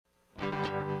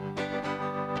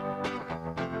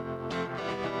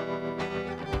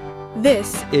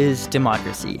This is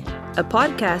Democracy, a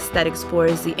podcast that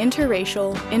explores the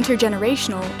interracial,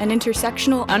 intergenerational, and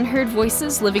intersectional unheard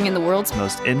voices living in the world's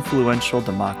most influential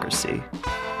democracy.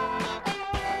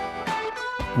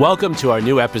 Welcome to our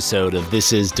new episode of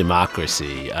This is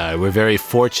Democracy. We're very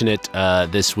fortunate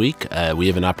this week. We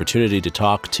have an opportunity to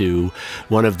talk to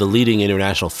one of the leading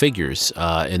international figures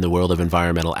in the world of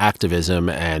environmental activism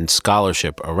and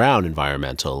scholarship around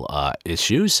environmental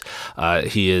issues.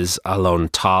 He is Alon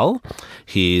Tal.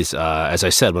 He's, as I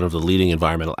said, one of the leading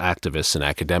environmental activists and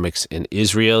academics in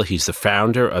Israel. He's the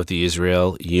founder of the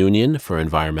Israel Union for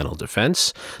Environmental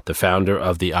Defense, the founder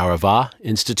of the Arava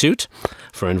Institute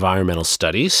for Environmental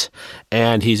Studies,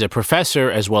 and he's a professor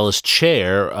as well as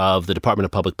chair of the Department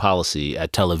of Public Policy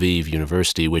at Tel Aviv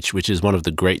University, which is one of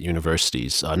the great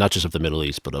universities, not just of the Middle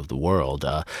East, but of the world.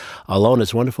 Alon,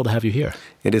 it's wonderful to have you here.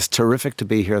 It is terrific to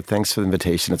be here. Thanks for the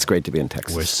invitation. It's great to be in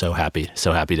Texas. We're so happy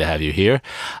to have you here.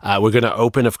 We're going to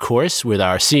open, of course, with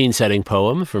our scene-setting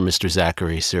poem from Mr.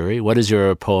 Zachary Suri. What is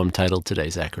your poem titled today,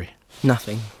 Zachary?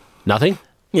 Nothing. Nothing?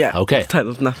 Yeah. Okay. It's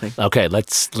titled Nothing. Okay,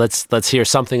 let's hear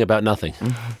something about nothing.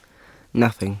 Mm-hmm.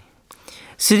 Nothing.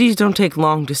 Cities don't take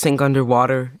long to sink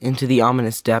underwater into the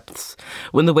ominous depths.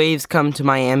 When the waves come to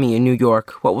Miami and New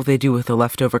York, what will they do with the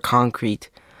leftover concrete?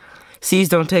 Seas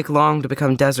don't take long to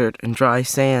become desert and dry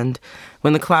sand.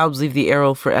 When the clouds leave the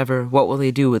aerial forever, what will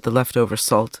they do with the leftover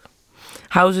salt?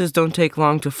 Houses don't take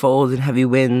long to fold in heavy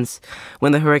winds.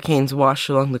 When the hurricanes wash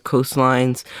along the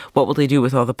coastlines, what will they do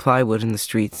with all the plywood in the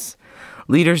streets?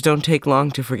 Leaders don't take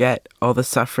long to forget all the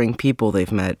suffering people they've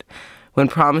met. When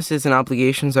promises and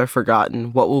obligations are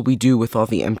forgotten, what will we do with all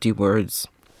the empty words?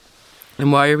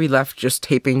 And why are we left just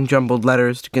taping jumbled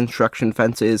letters to construction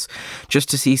fences just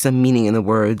to see some meaning in the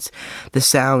words, the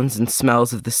sounds and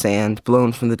smells of the sand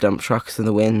blown from the dump trucks in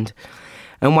the wind?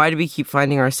 And why do we keep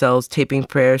finding ourselves taping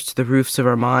prayers to the roofs of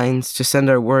our minds to send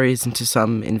our worries into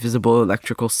some invisible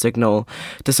electrical signal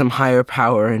to some higher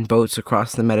power in boats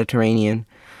across the Mediterranean?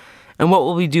 And what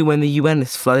will we do when the UN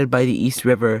is flooded by the East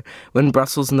River, when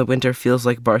Brussels in the winter feels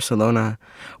like Barcelona?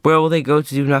 Where will they go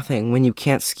to do nothing when you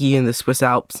can't ski in the Swiss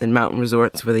Alps and mountain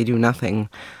resorts where they do nothing?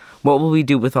 What will we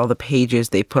do with all the pages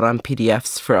they put on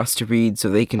PDFs for us to read so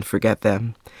they can forget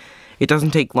them? It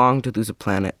doesn't take long to lose a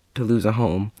planet, to lose a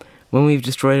home. When we've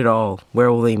destroyed it all,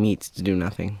 where will they meet to do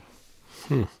nothing?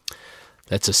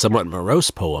 That's a somewhat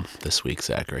morose poem this week,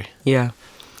 Zachary. Yeah.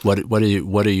 What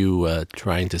are you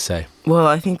trying to say? Well,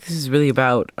 I think this is really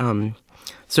about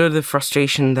sort of the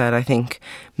frustration that I think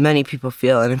many people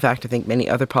feel, and in fact I think many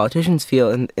other politicians feel,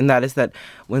 and that is that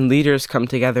when leaders come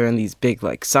together in these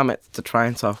big summits to try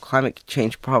and solve climate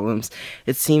change problems,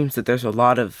 it seems that there's a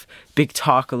lot of big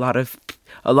talk, a lot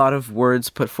of words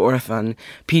put forth on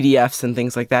PDFs and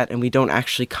things like that, and we don't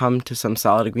actually come to some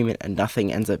solid agreement, and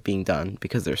nothing ends up being done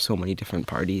because there's so many different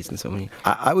parties and so many.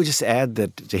 I would just add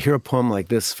that to hear a poem like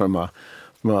this from a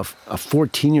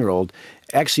 14-year-old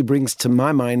actually brings to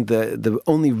my mind the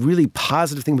only really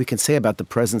positive thing we can say about the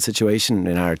present situation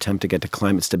in our attempt to get to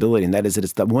climate stability, and that is that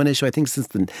it's the one issue, I think, since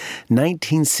the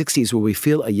 1960s where we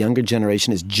feel a younger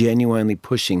generation is genuinely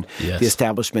pushing the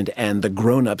establishment and the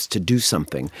grown-ups to do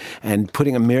something and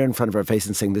putting a mirror in front of our face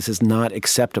and saying this is not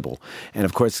acceptable. And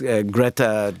of course,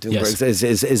 Greta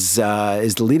Thunberg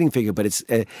is the leading figure, but it's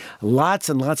lots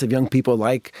and lots of young people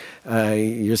like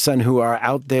your son who are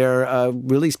out there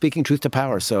really speaking truth to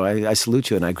power. So I salute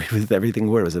you, and I agree with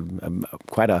everything word. It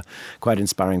was quite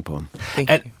inspiring poem.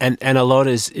 And Alon,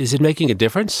 is it making a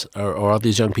difference, or are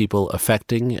these young people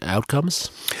affecting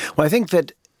outcomes? Well, I think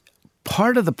that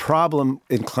part of the problem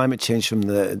in climate change from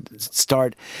the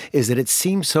start is that it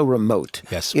seems so remote.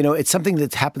 Yes. You know, it's something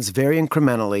that happens very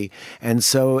incrementally. And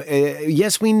so,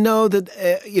 yes, we know that,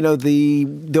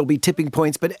 there'll be tipping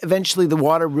points, but eventually the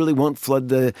water really won't flood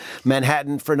the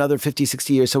Manhattan for another 50,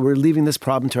 60 years. So we're leaving this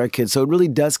problem to our kids. So it really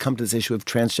does come to this issue of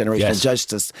transgenerational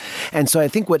justice. And so I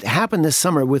think what happened this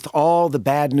summer with all the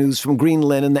bad news from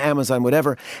Greenland and the Amazon,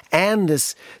 whatever, and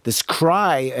this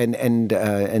cry and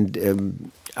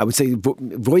I would say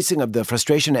voicing of the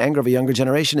frustration and anger of a younger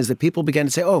generation is that people began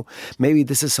to say, oh, maybe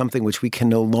this is something which we can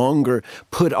no longer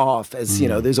put off as,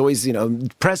 there's always,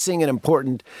 pressing and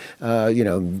important,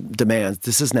 demands.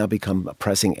 This has now become a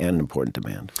pressing and important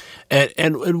demand.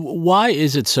 And why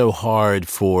is it so hard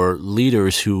for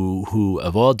leaders who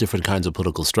of all different kinds of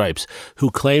political stripes,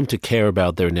 who claim to care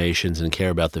about their nations and care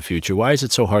about the future, why is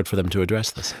it so hard for them to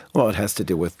address this? Well, it has to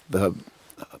do with the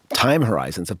time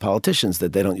horizons of politicians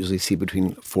that they don't usually see between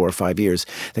 4 or 5 years.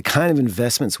 The kind of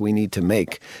investments we need to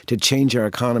make to change our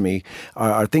economy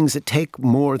are things that take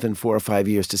more than 4 or 5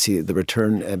 years to see the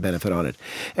return and benefit on it.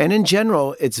 And in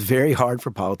general, it's very hard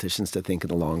for politicians to think in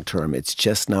the long term. It's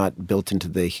just not built into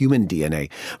the human DNA.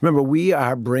 Remember,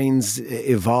 our brains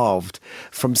evolved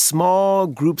from small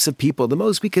groups of people. The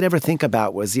most we could ever think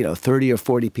about was, 30 or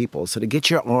 40 people. So to get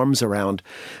your arms around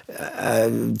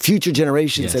future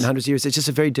generations and hundreds of years, it's just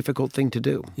a very difficult thing to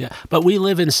do. Yeah, but we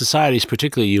live in societies,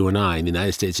 particularly you and I, in the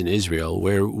United States and Israel,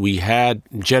 where we had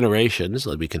generations,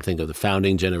 like we can think of the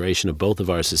founding generation of both of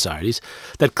our societies,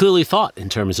 that clearly thought in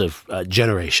terms of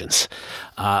generations.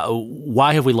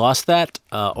 Why have we lost that,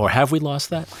 or have we lost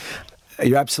that?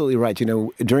 You're absolutely right.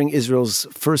 During Israel's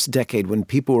first decade, when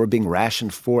people were being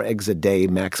rationed 4 eggs a day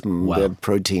maximum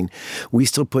protein, we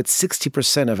still put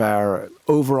 60% of our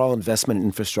overall investment in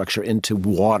infrastructure into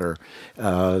water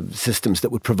systems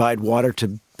that would provide water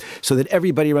so that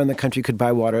everybody around the country could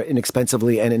buy water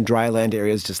inexpensively and in dry land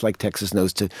areas, just like Texas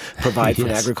knows to provide for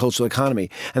an agricultural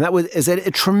economy. And that is a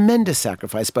tremendous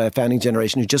sacrifice by a founding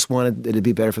generation who just wanted it to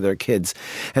be better for their kids.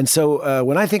 And so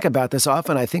when I think about this,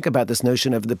 often I think about this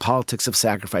notion of the politics of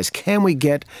sacrifice. Can we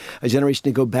get a generation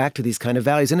to go back to these kind of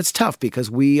values? And it's tough because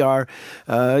we are,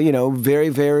 very,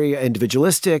 very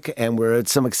individualistic and we're to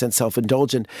some extent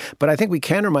self-indulgent. But I think we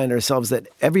can remind ourselves that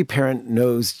every parent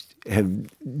knows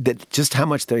that just how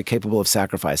much they're capable of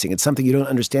sacrificing. It's something you don't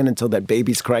understand until that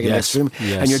baby's crying in the next room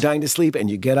and you're dying to sleep and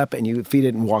you get up and you feed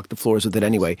it and walk the floors with it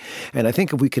anyway. And I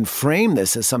think if we can frame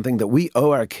this as something that we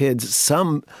owe our kids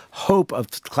some hope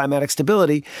of climatic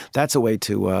stability, that's a way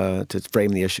to frame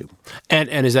the issue.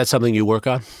 And is that something you work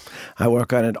on? I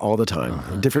work on it all the time,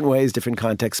 in different ways, different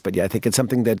contexts. But I think it's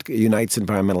something that unites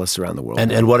environmentalists around the world.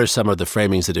 And what are some of the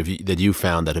framings that you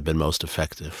found that have been most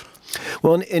effective?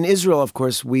 Well, in Israel, of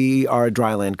course, we are a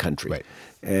dry land country. Right.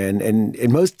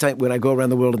 And most time when I go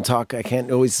around the world and talk, I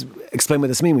can't always explain what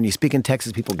this means. When you speak in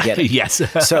Texas, people get it. Yes.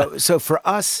 So for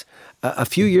us, a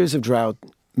few years of drought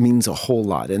means a whole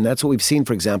lot. And that's what we've seen,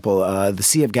 for example, the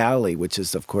Sea of Galilee, which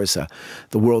is, of course,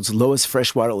 the world's lowest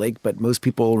freshwater lake, but most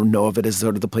people know of it as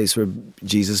sort of the place where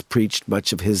Jesus preached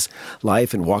much of his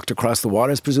life and walked across the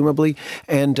waters, presumably.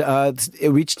 And it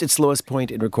reached its lowest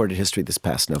point in recorded history this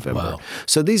past November. Wow.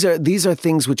 So these are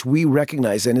things which we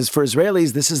recognize. And as for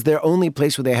Israelis, this is their only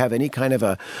place where they have any kind of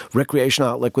a recreational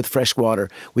outlet with fresh water.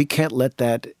 We can't let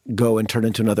that go and turn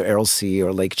into another Aral Sea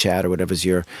or Lake Chad or whatever's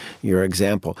your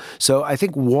example. So I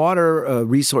think water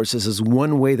resources is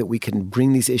one way that we can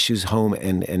bring these issues home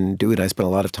and do it. I spent a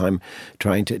lot of time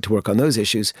trying to work on those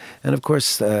issues. And of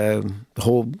course, the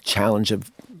whole challenge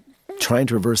of trying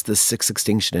to reverse this sixth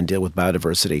extinction and deal with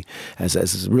biodiversity as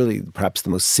is really perhaps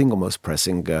the single most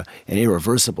pressing and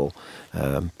irreversible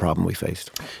problem we faced.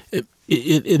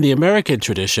 In the American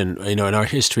tradition, in our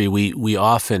history, we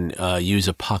often use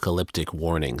apocalyptic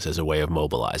warnings as a way of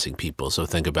mobilizing people. So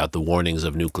think about the warnings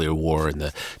of nuclear war in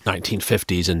the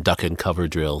 1950s and duck and cover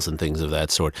drills and things of that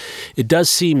sort. It does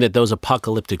seem that those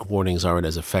apocalyptic warnings aren't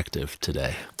as effective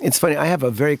today. It's funny. I have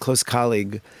a very close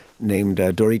colleague named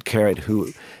Dorit Carrot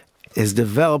who has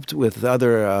developed with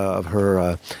other of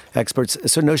her experts a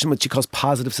certain notion what she calls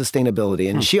positive sustainability.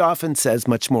 And she often says,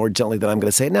 much more gently than I'm going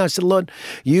to say it now, she said, Lord,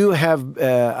 you have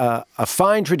a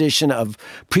fine tradition of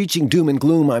preaching doom and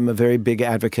gloom. I'm a very big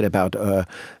advocate about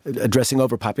addressing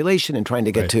overpopulation and trying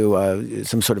to get to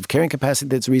some sort of carrying capacity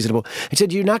that's reasonable. She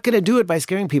said, you're not going to do it by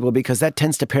scaring people because that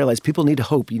tends to paralyze. People need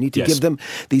hope. You need to give them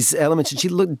these elements. And she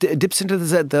dips into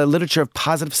the literature of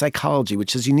positive psychology,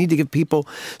 which says you need to give people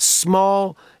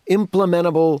small,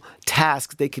 implementable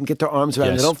tasks they can get their arms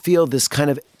around. They don't feel this kind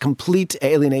of complete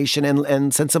alienation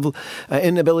and sense of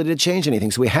inability to change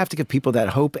anything. So we have to give people that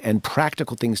hope and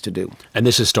practical things to do. And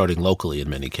this is starting locally in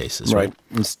many cases, right?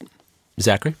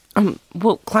 Zachary?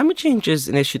 Well, climate change is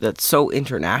an issue that's so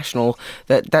international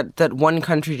that one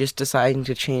country just deciding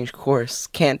to change course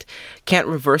can't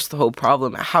reverse the whole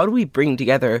problem. How do we bring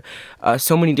together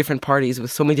so many different parties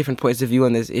with so many different points of view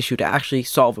on this issue to actually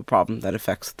solve a problem that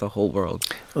affects the whole world?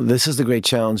 Well, this is the great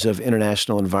challenge of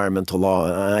international environmental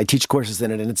law. I teach courses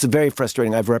in it, and it's very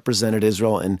frustrating. I've represented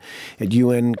Israel at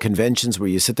UN conventions where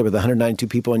you sit there with 192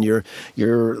 people and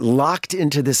you're locked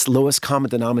into this lowest common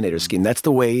denominator scheme. That's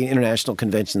the way international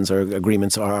conventions negotiations or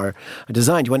agreements are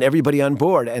designed. You want everybody on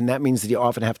board, and that means that you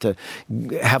often have to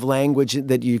have language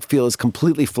that you feel is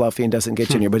completely fluffy and doesn't get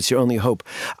you anywhere, but it's your only hope.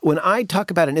 When I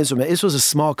talk about Israel's a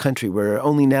small country. We're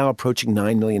only now approaching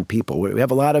 9 million people. We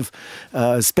have a lot of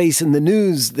space in the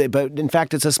news, but in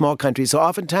fact, it's a small country. So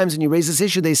oftentimes when you raise this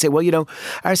issue, they say, well,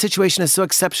 our situation is so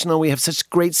exceptional. We have such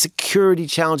great security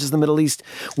challenges in the Middle East,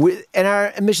 and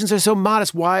our emissions are so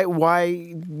modest. Why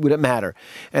would it matter?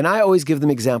 And I always give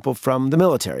them example from the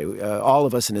military. All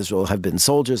of us in Israel have been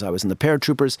soldiers. I was in the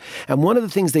paratroopers. And one of the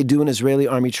things they do in Israeli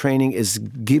army training is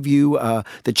give you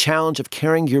the challenge of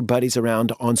carrying your buddies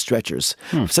around on stretchers,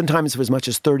 sometimes for as much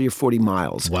as 30 or 40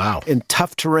 miles. Wow. In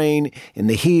tough terrain, in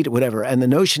the heat, whatever. And the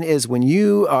notion is when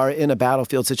you are in a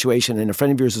battlefield situation and a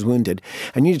friend of yours is wounded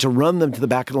and you need to run them to the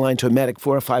back of the line to a medic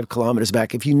 4 or 5 kilometers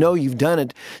back, if you know you've done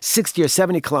it 60 or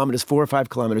 70 kilometers, 4 or 5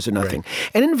 kilometers are nothing.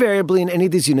 Right. And invariably in any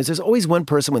of these units, there's always one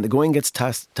person when the going gets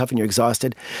tough and you're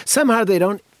exhausted, somehow they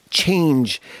don't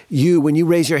change you when you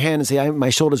raise your hand and say, my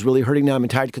shoulder's really hurting now, I'm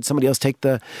tired, could somebody else take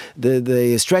the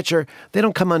stretcher? They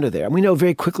don't come under there. And we know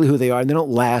very quickly who they are, and they don't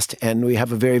last, and we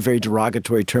have a very, very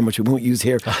derogatory term, which we won't use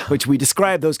here, which we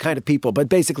describe those kind of people, but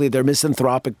basically they're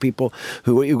misanthropic people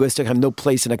who have no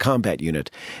place in a combat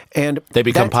unit. And they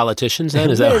become politicians then?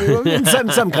 Is that in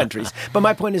some countries. But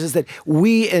my point is that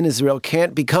we in Israel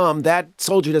can't become, that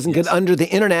soldier doesn't get under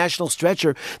the international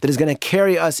stretcher that is going to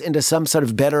carry us into some sort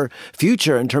of better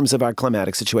future in terms of our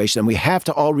climatic situation. And we have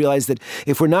to all realize that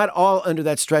if we're not all under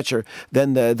that stretcher,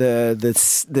 then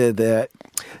the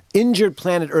injured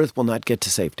planet Earth will not get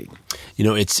to safety.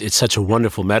 It's such a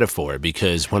wonderful metaphor,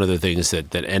 because one of the things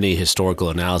that any historical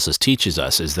analysis teaches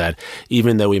us is that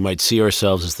even though we might see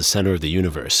ourselves as the center of the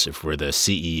universe, if we're the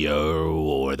CEO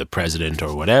or the president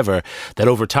or whatever, that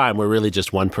over time we're really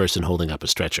just one person holding up a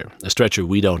stretcher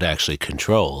we don't actually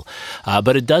control.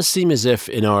 But it does seem as if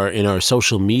in our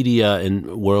social media and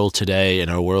world today, in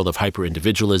our world of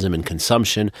hyper-individualism and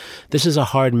consumption, this is a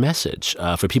hard message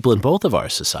for people in both of our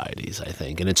societies, I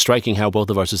think. And it's striking how both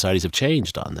of our societies have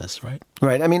changed on this, right?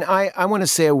 Right. I mean, I want to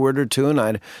say a word or two, and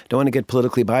I don't want to get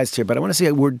politically biased here, but I want to say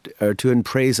a word or two in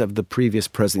praise of the previous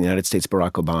president of the United States,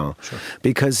 Barack Obama. Sure.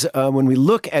 Because when we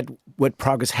look at what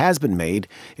progress has been made,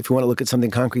 if you want to look at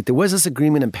something concrete, there was this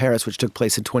agreement in Paris, which took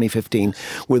place in 2015,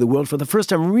 where the world for the first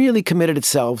time really committed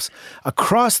itself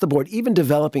across the board, even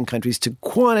developing countries, to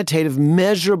quantitative,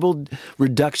 measurable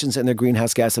reductions in their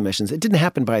greenhouse gas emissions. It didn't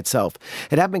happen by itself.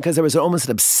 It happened because there was almost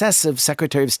an obsessive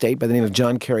Secretary of State by the name of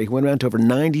John Kerry, who went around to over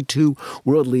 92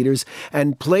 world leaders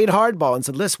and played hardball and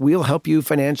said, listen, we'll help you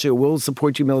financially, we'll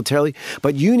support you militarily,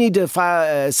 but you need to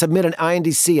submit an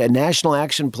INDC, a national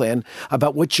action plan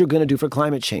about what you're going to do for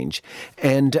climate change.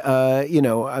 And,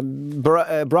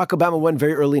 Barack Obama won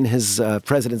very early in his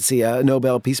presidency a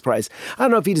Nobel Peace Prize. I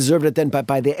don't know if he deserved it then, but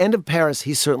by the end of Paris,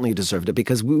 he certainly deserved it,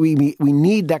 because we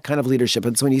need that kind of leadership.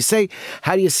 And so when you say,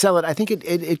 how do you sell it? I think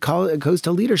it goes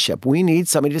to leadership. We need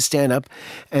somebody to stand up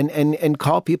and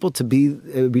call people to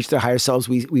reach their higher selves.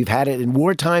 We've had it in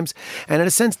war times. And in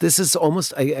a sense, this is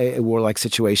almost a warlike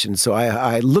situation. So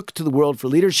I look to the world for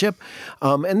leadership.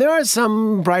 And there are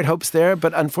some bright hopes there,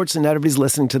 but unfortunately, not everybody's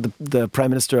listening to the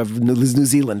Prime Minister of New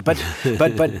Zealand. But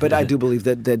I do believe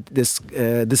that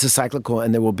this is cyclical,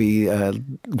 and there will be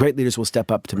great leaders will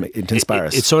step up to inspire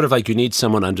us. It's sort of like you need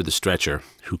someone under the stretcher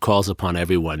who calls upon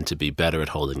everyone to be better at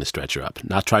holding the stretcher up,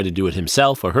 not trying to do it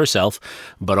himself or herself,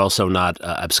 but also not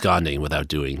absconding without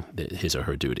doing his or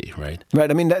her duty, right? Right.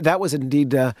 I mean, that was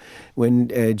indeed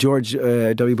when George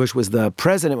W. Bush was the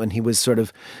president, when he was sort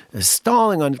of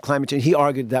stalling on climate change. He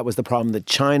argued that was the problem, that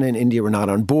China and India were not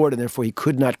on board, and therefore he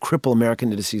could not cripple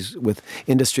American industries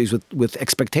with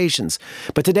expectations.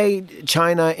 But today,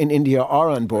 China and India are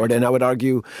on board, and I would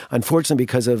argue, unfortunately,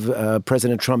 because of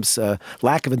President Trump's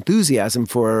lack of enthusiasm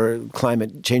for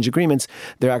climate change agreements,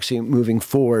 they're actually moving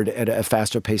forward at a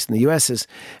faster pace than the U.S. is.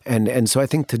 And so I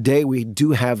think today we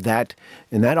do have that,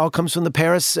 and that all comes from the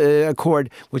Paris Accord,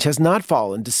 which has not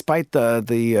fallen despite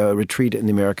the retreat in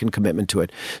the American commitment to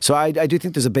it. So I do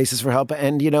think there's a basis for help.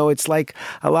 And, it's like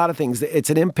a lot of things. It's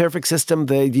an imperfect system,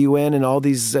 the UN and all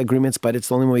these agreements, but it's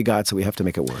the only one we got, so we have to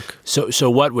make it work. So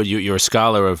what would you're a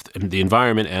scholar of the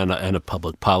environment and a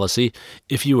public policy.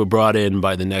 If you were brought in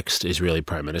by the next Israeli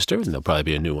prime minister, and there'll probably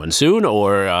be a new one soon,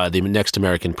 or the next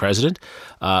American president,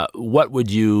 what would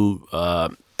you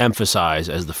emphasize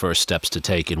as the first steps to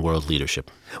take in world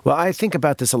leadership? Well, I think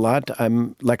about this a lot.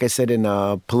 I'm, like I said, in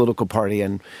a political party,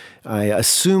 and I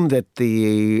assume that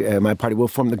my party will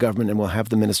form the government and will have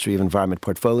the Ministry of Environment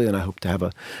portfolio, and I hope to have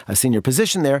a senior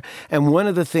position there. And one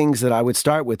of the things that I would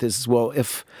start with is, well,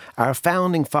 if our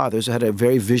founding fathers had a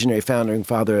very visionary founding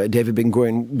father, David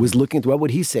Ben-Gurion, was looking at what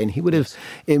would he say, and he would have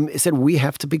said, we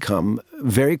have to become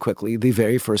very quickly the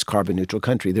very first carbon neutral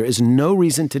country. There is no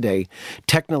reason today,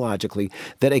 technologically,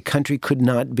 that a country could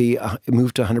not be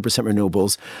moved to 100%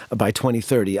 renewables by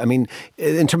 2030. I mean,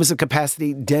 in terms of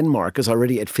capacity, Denmark is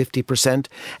already at 50%.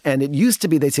 And it used to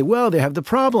be, they'd say, well, they have the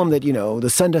problem that, the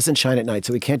sun doesn't shine at night,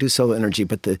 so we can't do solar energy.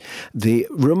 But the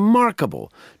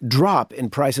remarkable drop in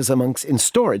prices in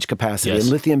storage capacity and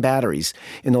lithium batteries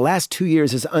in the last 2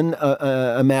 years is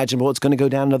unimaginable. It's going to go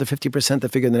down another 50%, the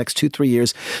figure, in the next 2-3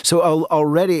 years. So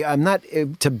already, I'm not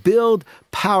to build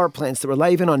power plants that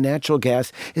rely even on natural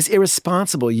gas is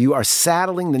irresponsible. You are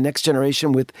saddling the next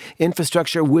generation with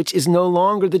infrastructure which is no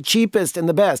longer the cheapest and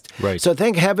the best. Right. So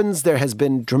thank heavens there has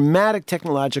been dramatic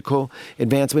technological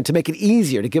advancement to make it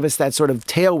easier, to give us that sort of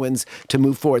tailwinds to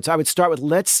move forward. So I would start with,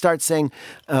 let's start saying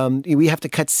we have to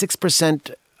cut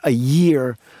 6% a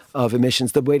year of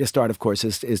emissions. The way to start, of course,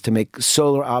 is to make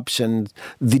solar options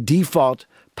the default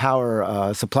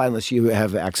power supply unless you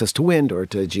have access to wind or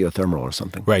to geothermal or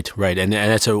something. Right. And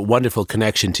that's a wonderful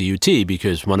connection to UT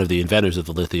because one of the inventors of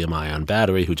the lithium-ion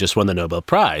battery who just won the Nobel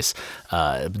Prize,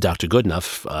 Dr.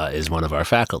 Goodenough, is one of our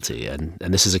faculty. And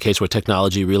this is a case where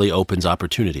technology really opens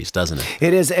opportunities, doesn't it?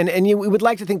 It is. And we would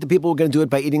like to think that people are going to do it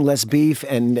by eating less beef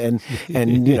and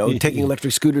taking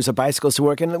electric scooters or bicycles to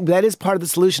work. And that is part of the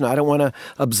solution. I don't want to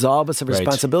absolve us of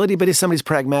responsibility, but if somebody's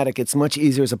pragmatic, it's much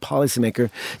easier as a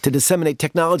policymaker to disseminate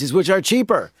technologies which are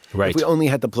cheaper if we only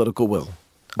had the political will.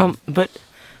 But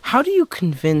how do you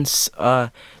convince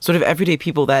sort of everyday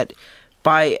people that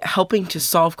by helping to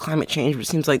solve climate change, which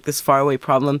seems like this faraway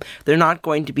problem, they're not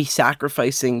going to be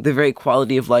sacrificing the very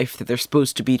quality of life that they're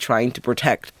supposed to be trying to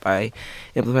protect by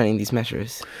implementing these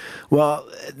measures? Well,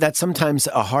 that's sometimes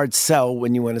a hard sell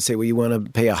when you want to say, well, you want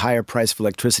to pay a higher price for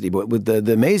electricity. But with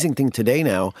the amazing thing today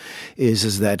now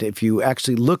is that if you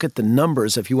actually look at the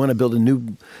numbers, if you want to build a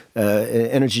new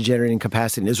energy generating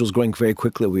capacity, and Israel's growing very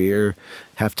quickly, we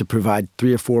have to provide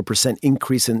 3 or 4%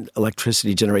 increase in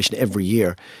electricity generation every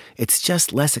year. It's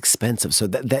just less expensive. So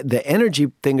the energy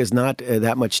thing is not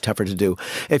that much tougher to do.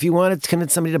 If you want to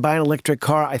convince somebody to buy an electric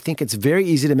car, I think it's very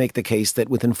easy to make the case that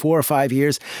within 4 or 5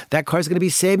 years, that car is going to be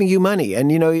saving you money.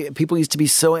 And, people used to be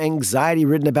so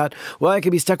anxiety-ridden about, well, I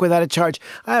could be stuck without a charge.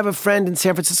 I have a friend in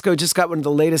San Francisco, just got one of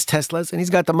the latest Teslas, and he's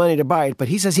got the money to buy it. But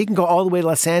he says he can go all the way to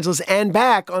Los Angeles and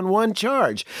back on one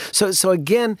charge. So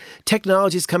again,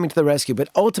 technology is coming to the rescue. But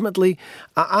ultimately,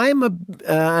 I'm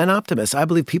an optimist. I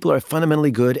believe people are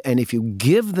fundamentally good. And if you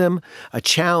give them a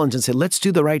challenge and say, let's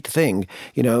do the right thing.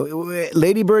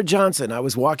 Lady Bird Johnson, I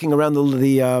was walking around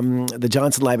the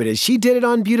Johnson Library. She did it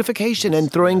on beautification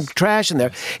and throwing trash in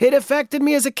there. It affected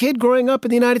me as a kid growing up in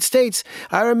the United States.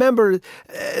 I remember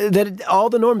that all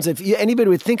the norms, if anybody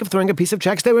would think of throwing a piece of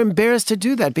trash, they were embarrassed to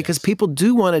do that because people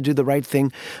do want to do the right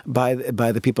thing by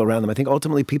the people around them. I think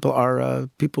ultimately people are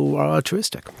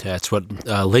altruistic. That's what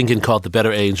Lincoln called the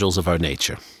better angels of our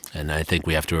nature. And I think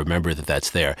we have to remember that that's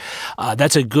there.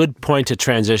 That's a good point to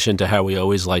transition to how we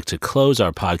always like to close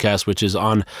our podcast, which is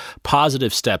on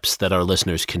positive steps that our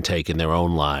listeners can take in their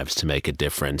own lives to make a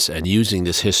difference and using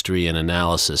this history and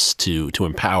analysis to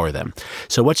empower them.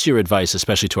 So what's your advice,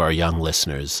 especially to our young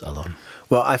listeners, Alon?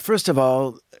 Well, first of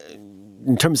all,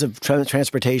 in terms of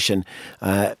transportation,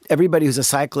 everybody who's a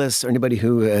cyclist or anybody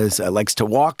who likes to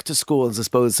walk to school as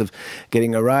opposed of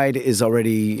getting a ride is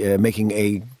already making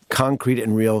a concrete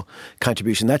and real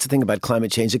contribution. That's the thing about climate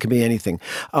change. It can be anything.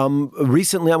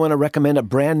 Recently, I want to recommend a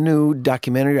brand new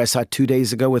documentary I saw 2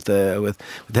 days ago with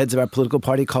heads of our political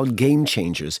party called Game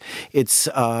Changers. It's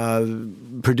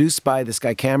produced by this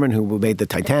guy Cameron who made the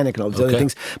Titanic and all those other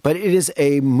things. But it is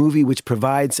a movie which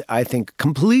provides, I think,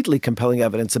 completely compelling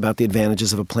evidence about the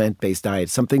advantages of a plant-based diet,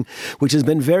 something which has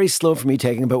been very slow for me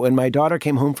taking. But when my daughter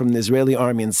came home from the Israeli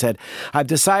army and said, I've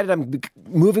decided I'm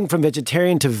moving from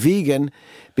vegetarian to vegan,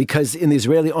 because in the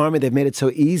Israeli army, they've made it so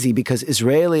easy because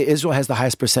Israel has the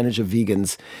highest percentage of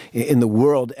vegans in the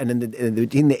world. And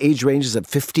in the age ranges of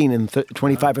 15 and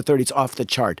 25 or 30, it's off the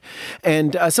chart.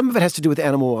 And some of it has to do with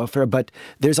animal welfare, but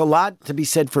there's a lot to be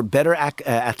said for better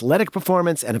athletic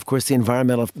performance. And of course, the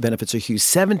environmental benefits are huge.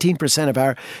 17%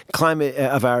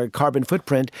 of our carbon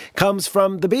footprint comes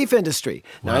from the beef industry.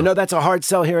 Now, I know that's a hard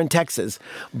sell here in Texas,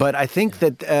 but I think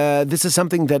that this is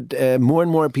something that more and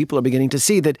more people are beginning to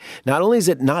see, that not only is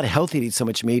it not healthy to eat so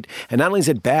much meat. And not only is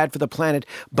it bad for the planet,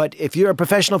 but if you're a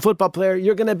professional football player,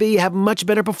 you're going to have much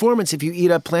better performance if you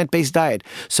eat a plant-based diet.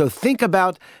 So think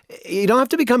about, you don't have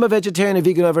to become a vegetarian or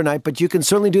vegan overnight, but you can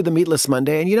certainly do the meatless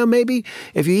Monday. And, maybe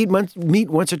if you eat meat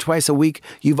once or twice a week,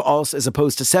 you've also, as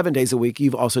opposed to 7 days a week,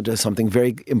 you've also done something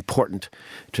very important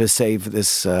to save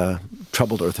this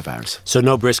troubled earth of ours. So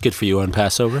no brisket for you on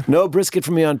Passover? No brisket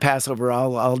for me on Passover.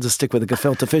 I'll just stick with the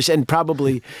gefilte fish and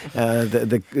probably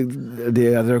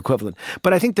the other equivalent.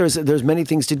 But I think there's many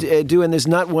things to do, and there's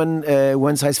not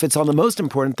one size fits all. The most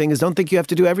important thing is don't think you have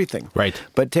to do everything. Right.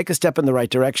 But take a step in the right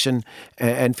direction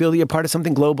and feel that you're part of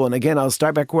something global. And again, I'll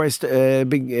start back where I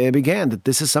began, that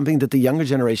this is something that the younger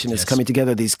generation is coming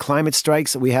together. These climate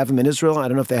strikes, we have them in Israel. I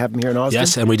don't know if they have them here in Austin.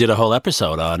 Yes, and we did a whole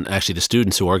episode on actually the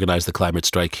students who organized the climate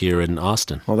strike here in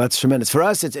Austin. Well, that's tremendous. For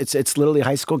us, it's literally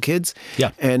high school kids.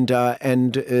 Yeah. And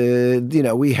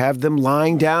we have them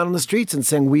lying down on the streets and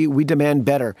saying, we demand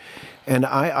better. And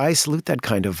I salute that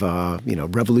kind of,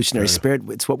 revolutionary spirit.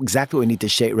 It's exactly what we need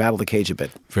to rattle the cage a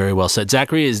bit. Very well said.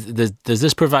 Zachary, does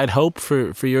this provide hope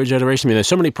for your generation? I mean, there's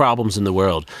so many problems in the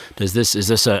world. Is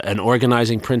this an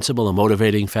organizing principle, a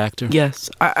motivating factor? Yes.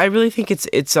 I really think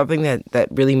it's something that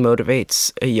really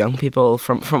motivates young people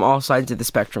from all sides of the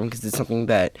spectrum, because it's something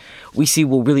that we see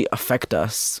will really affect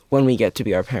us when we get to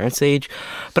be our parents' age.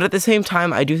 But at the same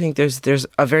time, I do think there's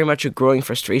a very much a growing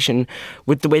frustration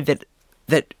with the way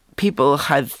that people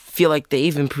feel like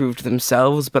they've improved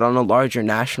themselves, but on a larger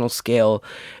national scale,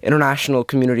 international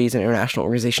communities and international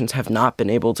organizations have not been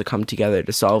able to come together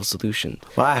to solve solutions.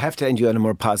 Well, I have to end you on a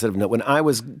more positive note. When I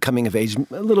was coming of age,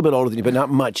 a little bit older than you, but not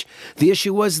much, the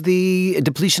issue was the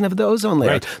depletion of the ozone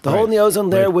layer. Right. The hole in the ozone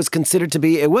layer was considered to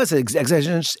be, it was an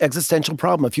existential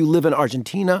problem. If you live in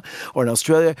Argentina or in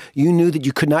Australia, you knew that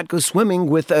you could not go swimming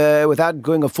without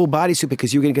going a full bodysuit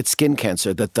because you were going to get skin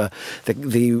cancer, that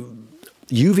the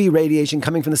UV radiation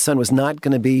coming from the sun was not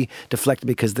going to be deflected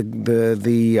because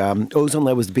the ozone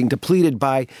layer was being depleted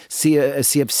by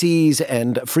CFCs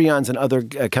and freons and other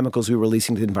chemicals we were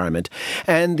releasing to the environment.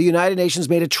 And the United Nations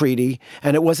made a treaty,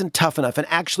 and it wasn't tough enough. And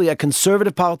actually, a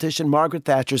conservative politician, Margaret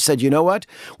Thatcher, said, you know what?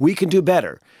 We can do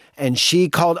better. And she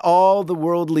called all the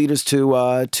world leaders to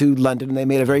London, and they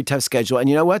made a very tough schedule. And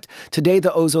you know what? Today,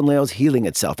 the ozone layer is healing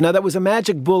itself. Now, that was a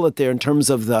magic bullet there in terms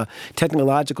of the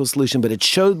technological solution, but it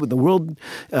showed when the world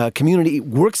community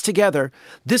works together,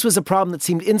 this was a problem that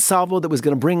seemed insolvable, that was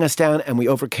going to bring us down, and we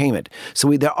overcame it.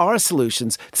 So there are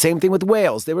solutions. Same thing with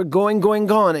whales. They were going,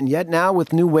 and yet now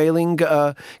with new whaling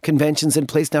conventions in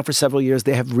place now for several years,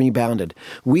 they have rebounded.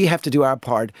 We have to do our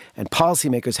part, and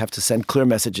policymakers have to send clear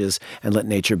messages and let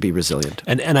nature be resilient.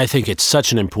 And I think it's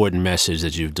such an important message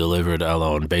that you've delivered,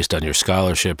 Alon, based on your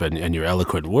scholarship and your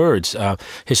eloquent words.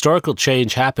 Historical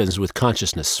change happens with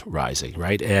consciousness rising,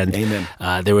 right? And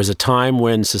Amen. There was a time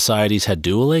when societies had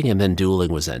dueling, and then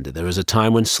dueling was ended. There was a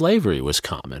time when slavery was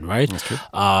common, right? That's true.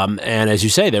 And as you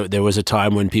say, there was a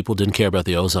time when people didn't care about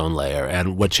the ozone layer.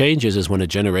 And what changes is when a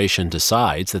generation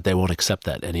decides that they won't accept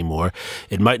that anymore.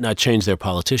 It might not change their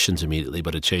politicians immediately,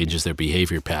 but it changes their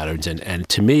behavior patterns. And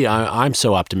to me, I'm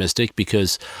so optimistic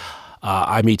because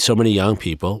I meet so many young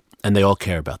people, and they all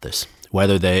care about this,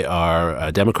 whether they are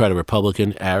a Democrat or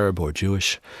Republican, Arab or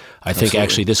Jewish. I think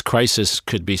actually this crisis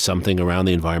could be something around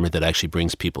the environment that actually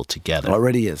brings people together. It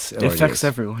already is. It affects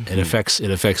everyone. It affects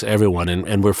everyone,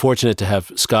 and we're fortunate to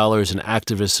have scholars and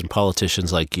activists and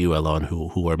politicians like you, Alon,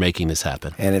 who are making this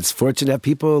happen. And it's fortunate to have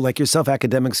people like yourself,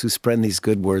 academics, who spread these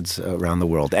good words around the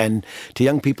world. And to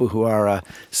young people who are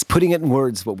putting it in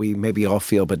words, what we maybe all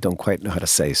feel but don't quite know how to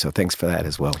say. So thanks for that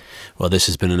as well. Well, this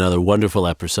has been another wonderful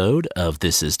episode of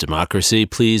This is Democracy.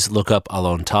 Please look up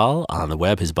Alon Tal on the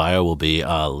web. His bio will be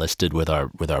listed with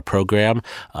our program.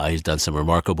 He's done some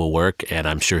remarkable work, and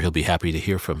I'm sure he'll be happy to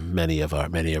hear from many of our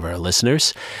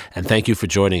listeners. And thank you for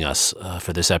joining us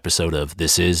for this episode of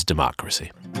This is Democracy.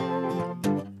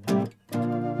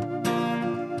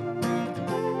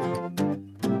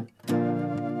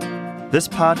 This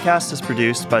podcast is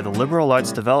produced by the Liberal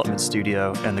Arts Development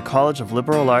Studio and the College of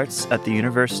Liberal Arts at the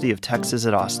University of Texas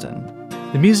at Austin.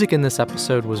 The music in this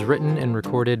episode was written and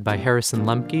recorded by Harrison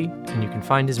Lemke, and you can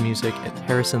find his music at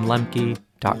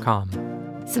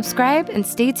harrisonlemke.com. Subscribe and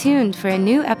stay tuned for a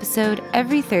new episode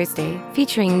every Thursday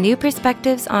featuring new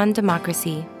perspectives on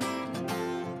democracy.